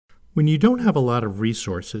When you don't have a lot of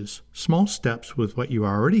resources, small steps with what you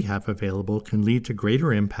already have available can lead to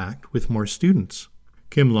greater impact with more students.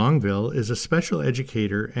 Kim Longville is a special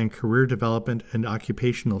educator and career development and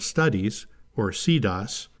occupational studies, or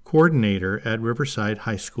CDOS, coordinator at Riverside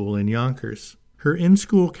High School in Yonkers. Her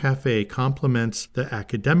in-school cafe complements the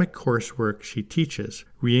academic coursework she teaches,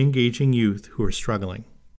 re-engaging youth who are struggling.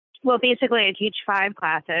 Well, basically, I teach 5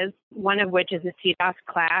 classes, one of which is a CDOS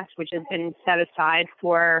class, which has been set aside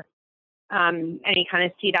for any kind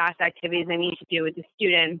of CDOS activities I need to do with the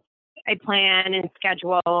students. I plan and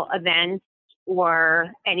schedule events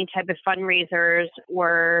or any type of fundraisers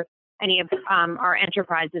or any of our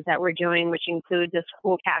enterprises that we're doing, which includes a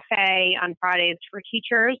school cafe on Fridays for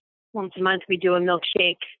teachers. Once a month, we do a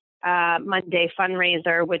milkshake Monday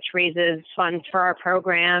fundraiser, which raises funds for our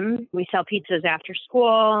program. We sell pizzas after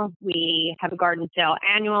school. We have a garden sale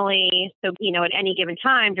annually. So, at any given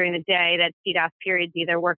time during the day, that CDOS period is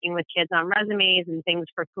either working with kids on resumes and things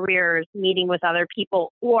for careers, meeting with other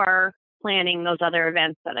people, or planning those other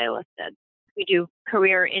events that I listed. We do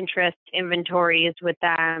career interest inventories with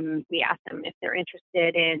them. We ask them if they're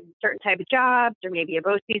interested in certain type of jobs or maybe a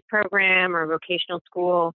BOCES program or a vocational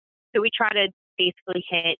school. So we try to basically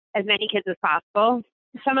hit as many kids as possible.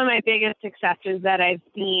 Some of my biggest successes that I've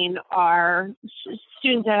seen are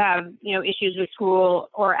students that have, issues with school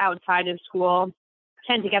or outside of school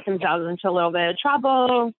tend to get themselves into a little bit of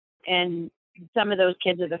trouble. And some of those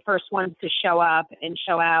kids are the first ones to show up and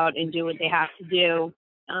show out and do what they have to do.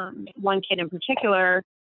 One kid in particular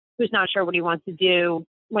who's not sure what he wants to do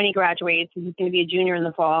when he graduates, and he's going to be a junior in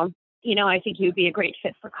the fall. I think he would be a great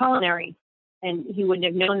fit for culinary. And he wouldn't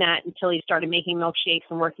have known that until he started making milkshakes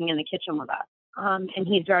and working in the kitchen with us. And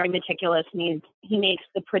he's very meticulous, and he makes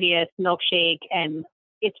the prettiest milkshake, and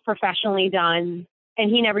it's professionally done.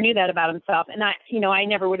 And he never knew that about himself. And I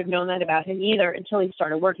never would have known that about him either until he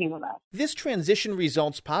started working with us. This Transition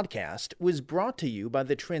Results podcast was brought to you by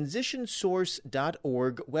the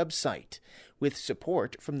TransitionSource.org website with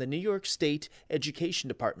support from the New York State Education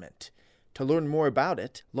Department. To learn more about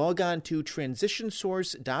it, log on to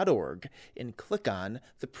TransitionSource.org and click on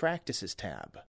the Practices tab.